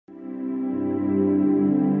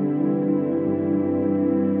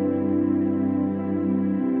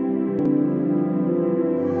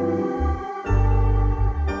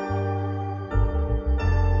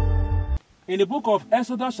In the book of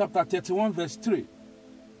Exodus chapter 31 verse 3,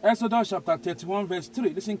 Exodus chapter 31 verse 3,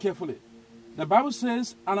 listen carefully. The Bible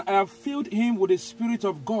says, and I have filled him with the Spirit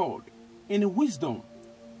of God, in wisdom,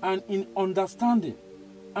 and in understanding,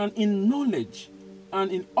 and in knowledge,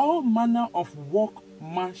 and in all manner of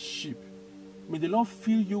workmanship. May the Lord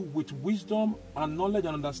fill you with wisdom and knowledge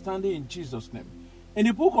and understanding in Jesus' name. In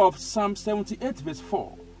the book of Psalm 78 verse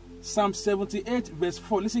 4, Psalm 78 verse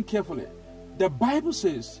 4, listen carefully. The Bible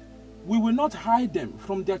says, we will not hide them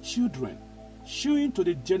from their children, shewing to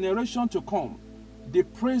the generation to come the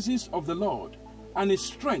praises of the Lord, and his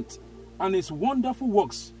strength, and his wonderful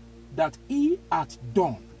works that he hath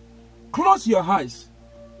done. Close your eyes.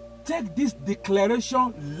 Take this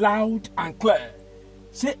declaration loud and clear.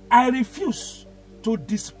 Say, I refuse to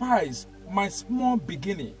despise my small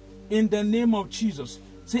beginning in the name of Jesus.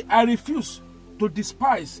 Say, I refuse to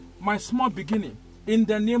despise my small beginning in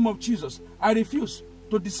the name of Jesus. I refuse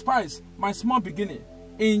to despise my small beginning.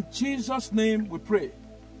 In Jesus' name we pray.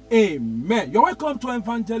 Amen. You're welcome to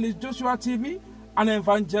Evangelist Joshua TV and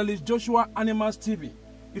Evangelist Joshua Animals TV.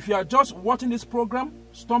 If you are just watching this program,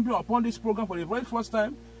 stumbling upon this program for the very first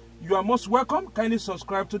time, you are most welcome. Kindly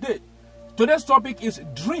subscribe today. Today's topic is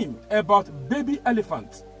dream about baby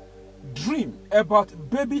elephant. Dream about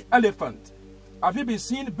baby elephant. Have you been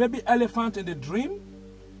seeing baby elephant in the dream?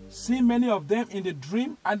 See many of them in the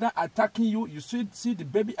dream either attacking you. You see the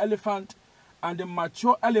baby elephant and the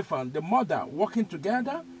mature elephant, the mother, working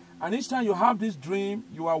together. And each time you have this dream,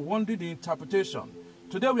 you are wondering the interpretation.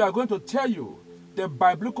 Today we are going to tell you the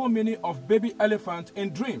biblical meaning of baby elephant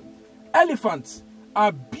in dream. Elephants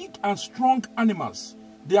are big and strong animals.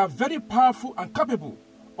 They are very powerful and capable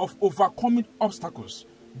of overcoming obstacles.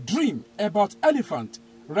 Dream about elephant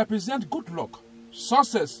represent good luck,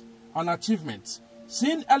 success, and achievements.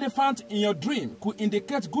 Seeing elephant in your dream could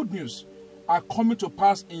indicate good news are coming to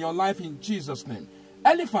pass in your life in Jesus' name.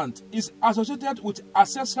 Elephant is associated with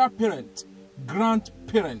ancestral parent,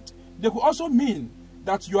 grandparent. They could also mean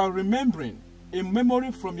that you are remembering a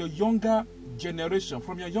memory from your younger generation,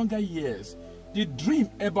 from your younger years. The dream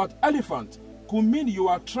about elephant could mean you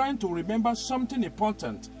are trying to remember something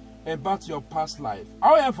important about your past life.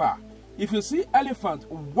 However, if you see elephant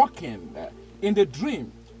walking in the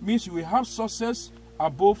dream, means you will have success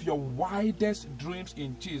above your wildest dreams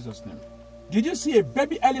in Jesus' name. Did you see a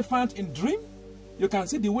baby elephant in dream? You can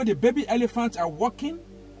see the way the baby elephants are walking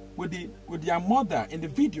with their mother in the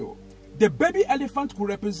video. The baby elephant could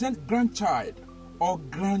represent grandchild or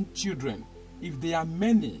grandchildren. If there are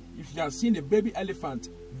many, if you are seeing a baby elephant,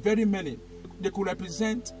 very many, they could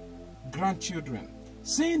represent grandchildren.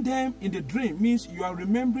 Seeing them in the dream means you are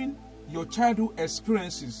remembering your childhood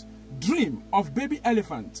experiences. Dream of baby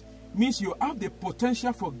elephant means you have the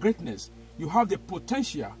potential for greatness. You have the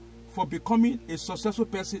potential for becoming a successful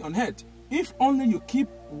person on earth. If only you keep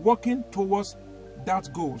working towards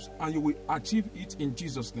that goals, and you will achieve it in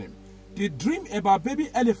Jesus' name. The dream about baby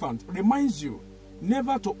elephant reminds you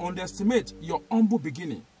never to underestimate your humble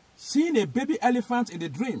beginning. Seeing a baby elephant in the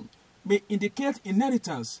dream may indicate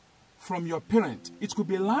inheritance from your parent. It could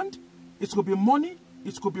be land, it could be money,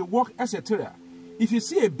 it could be work, etc. If you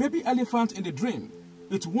see a baby elephant in the dream,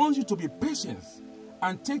 it wants you to be patient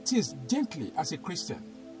and take things gently as a Christian.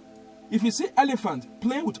 If you see elephant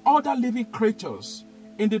playing with other living creatures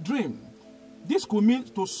in the dream, this could mean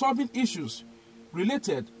to solving issues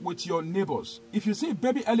related with your neighbors. If you see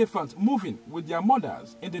baby elephant moving with their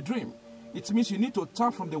mothers in the dream, it means you need to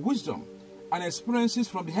tap from the wisdom and experiences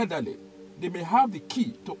from the elderly. They may have the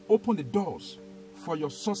key to open the doors for your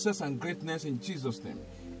success and greatness in Jesus' name.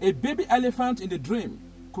 A baby elephant in the dream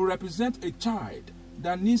could represent a child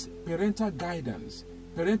that needs parental guidance,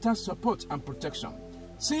 parental support and protection.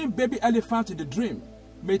 Seeing baby elephant in the dream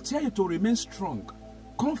may tell you to remain strong,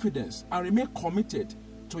 confident, and remain committed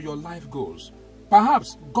to your life goals.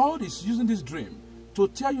 Perhaps God is using this dream to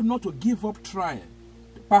tell you not to give up trying.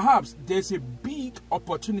 Perhaps there's a big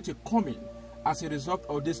opportunity coming as a result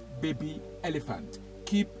of this baby elephant.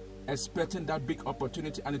 Keep expecting that big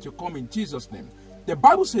opportunity, and it will come in Jesus' name. The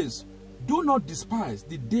Bible says, do not despise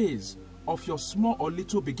the days of your small or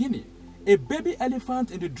little beginning. A baby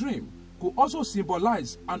elephant in the dream could also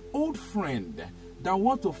symbolize an old friend that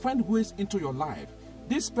wants to find ways into your life.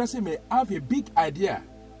 This person may have a big idea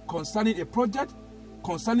concerning a project,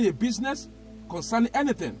 concerning a business, concerning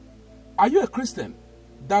anything. Are you a Christian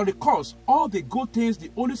that recalls all the good things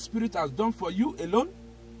the Holy Spirit has done for you alone?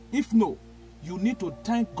 If no, you need to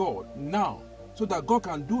thank God now so that God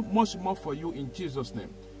can do much more for you in Jesus'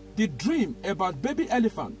 name. The dream about baby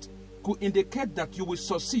elephant could indicate that you will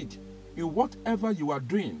succeed in whatever you are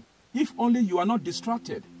doing. If only you are not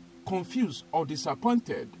distracted, confused, or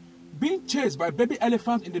disappointed. Being chased by a baby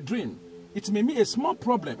elephant in the dream, it may mean a small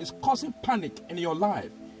problem is causing panic in your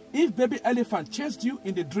life. If baby elephant chased you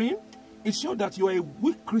in the dream, it shows that you are a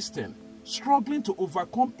weak Christian struggling to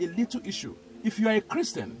overcome a little issue. If you are a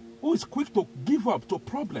Christian who is quick to give up to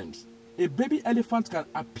problems, a baby elephant can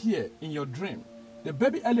appear in your dream. The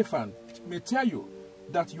baby elephant may tell you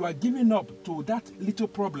that you are giving up to that little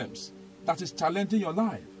problems that is challenging your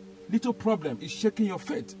life. Little problem is shaking your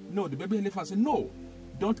faith. No, the baby elephant says, no,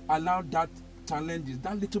 don't allow that challenges,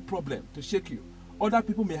 that little problem to shake you. Other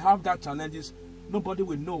people may have that challenges. Nobody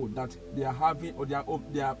will know that they are having or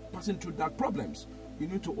they are passing through that problems. You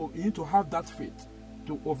need to have that faith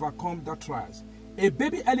to overcome that trials. A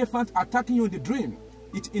baby elephant attacking you in the dream,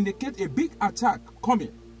 it indicates a big attack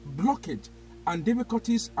coming, blockage, and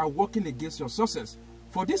difficulties are working against your success.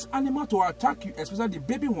 For this animal to attack you, especially the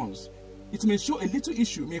baby ones, it may show a little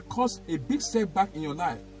issue, may cause a big setback in your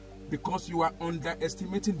life because you are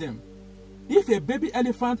underestimating them. If a baby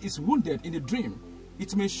elephant is wounded in the dream,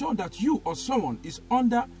 it may show that you or someone is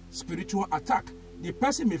under spiritual attack. The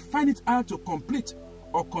person may find it hard to complete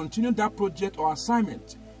or continue that project or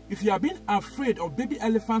assignment. If you are being afraid of baby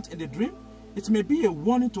elephants in the dream, it may be a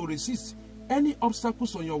warning to resist any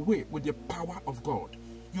obstacles on your way with the power of God.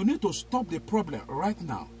 You need to stop the problem right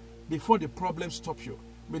now before the problem stops you.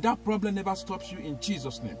 May that problem never stop you in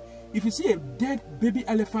Jesus' name. If you see a dead baby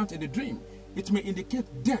elephant in the dream, it may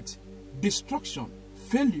indicate death, destruction,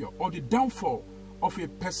 failure, or the downfall of a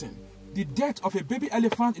person. The death of a baby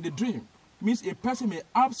elephant in the dream means a person may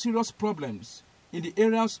have serious problems in the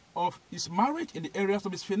areas of his marriage, in the areas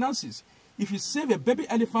of his finances. If you save a baby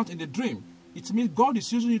elephant in the dream, it means God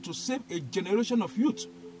is using you to save a generation of youth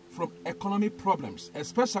from economic problems,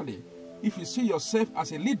 especially if you see yourself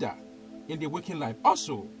as a leader in the waking life.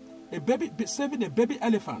 Also, saving a baby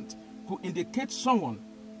elephant could indicate someone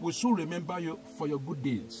will soon remember you for your good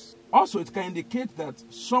deeds. Also, it can indicate that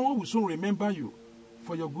someone will soon remember you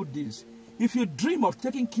for your good deeds. If you dream of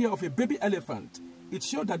taking care of a baby elephant, it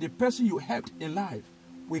shows that the person you helped in life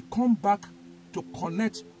will come back to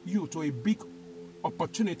connect you to a big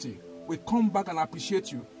opportunity, will come back and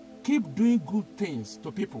appreciate you. Keep doing good things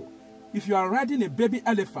to people. If you are riding a baby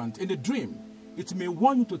elephant in a dream, it may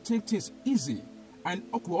want you to take things easy and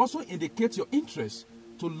could also indicate your interest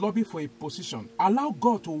to lobby for a position. Allow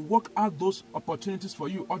God to work out those opportunities for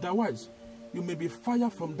you. Otherwise, you may be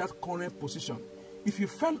fired from that current position. If you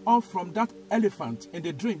fell off from that elephant in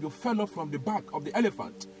the dream, you fell off from the back of the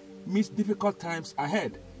elephant, means difficult times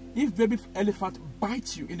ahead. If baby elephant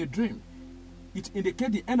bites you in the dream, it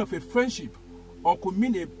indicates the end of a friendship or could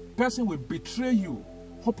mean a person will betray you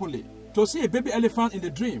openly. To see a baby elephant in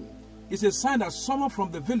the dream is a sign that someone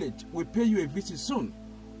from the village will pay you a visit soon,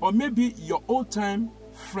 or maybe your old-time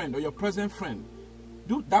friend or your present friend.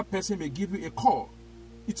 That person may give you a call.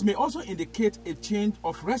 It may also indicate a change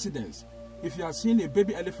of residence. If you are seeing a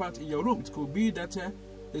baby elephant in your room, it could be that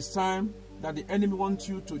it's time that the enemy wants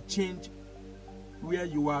you to change where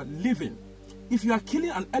you are living. If you are killing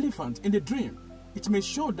an elephant in the dream, it may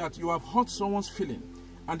show that you have hurt someone's feeling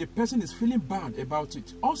and the person is feeling bad about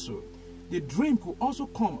it. Also, the dream could also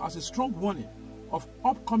come as a strong warning of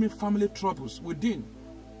upcoming family troubles within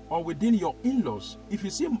your in-laws. If you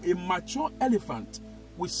see a mature elephant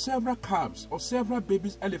with several calves or several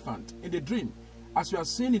babies elephant in the dream, as you are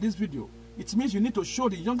seeing in this video, it means you need to show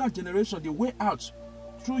the younger generation the way out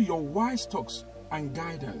through your wise talks and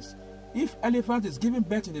guidance. If elephant is giving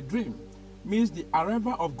birth in a dream, means the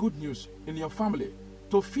arrival of good news in your family.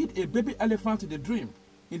 To feed a baby elephant in the dream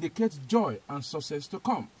indicates joy and success to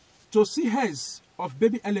come. To see heads of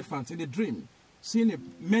baby elephants in the dream, seeing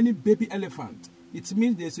many baby elephants, it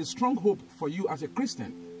means there's a strong hope for you as a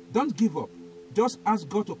Christian. Don't give up. Just ask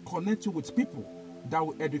God to connect you with people that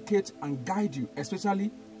will educate and guide you,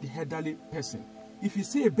 especially the elderly person. If you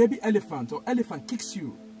see a baby elephant or elephant kicks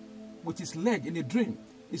you with his leg in a dream,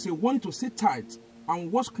 it's a warning to sit tight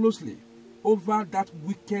and watch closely over that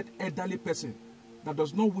wicked elderly person that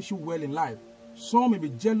does not wish you well in life. Some may be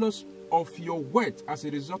jealous of your wealth as a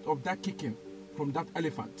result of that kicking from that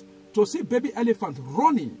elephant. To see baby elephant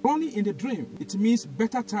running in the dream, it means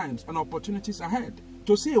better times and opportunities ahead.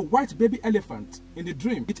 To see a white baby elephant in the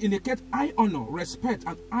dream, it indicates high honor, respect,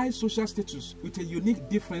 and high social status with a unique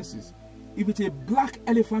differences. If it's a black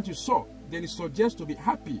elephant you saw, then it suggests to be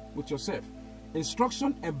happy with yourself.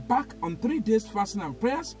 Instruction: embark on 3 days fasting and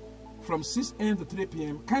prayers from 6 a.m. to 3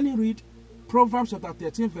 p.m. Kindly read Proverbs chapter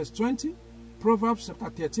 13 verse 20, Proverbs chapter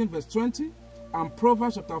 13 verse 20, and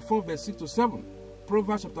Proverbs chapter 4 verse 6 to 7.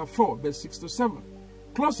 Proverbs chapter 4 verse 6 to 7.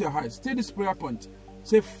 Close your eyes. Take this prayer point.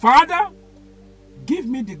 Say, Father, give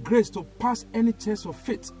me the grace to pass any test of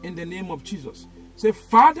faith in the name of Jesus. Say,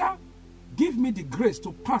 Father, Give me the grace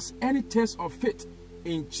to pass any test of faith.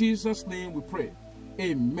 In Jesus' name we pray.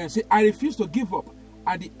 Amen. Say, I refuse to give up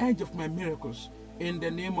at the edge of my miracles. In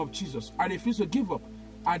the name of Jesus. I refuse to give up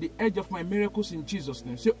at the edge of my miracles in Jesus'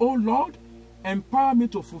 name. Say, oh Lord, empower me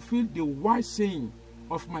to fulfill the wise saying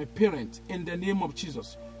of my parents in the name of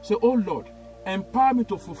Jesus. Say, oh Lord, empower me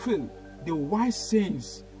to fulfill the wise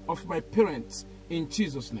sayings of my parents in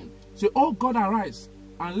Jesus' name. Say, oh God, arise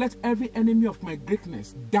and let every enemy of my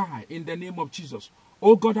greatness die in the name of Jesus.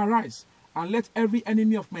 Oh God, arise and let every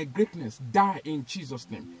enemy of my greatness die in Jesus'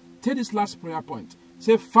 name. Take this last prayer point.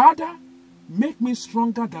 Say, Father, make me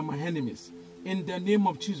stronger than my enemies in the name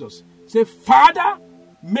of Jesus. Say, Father,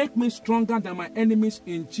 make me stronger than my enemies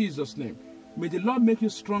in Jesus' name. May the Lord make you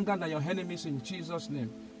stronger than your enemies in Jesus'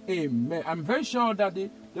 name. Amen. I'm very sure that the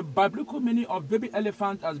biblical meaning of baby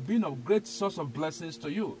elephant has been of great source of blessings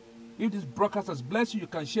to you. If this broadcast has blessed you, you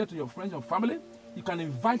can share to your friends and family. You can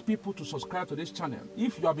invite people to subscribe to this channel.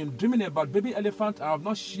 If you have been dreaming about baby elephant and have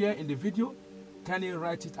not shared in the video, kindly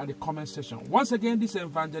write it at the comment section. Once again, this is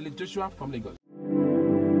Evangelist Joshua from Lagos.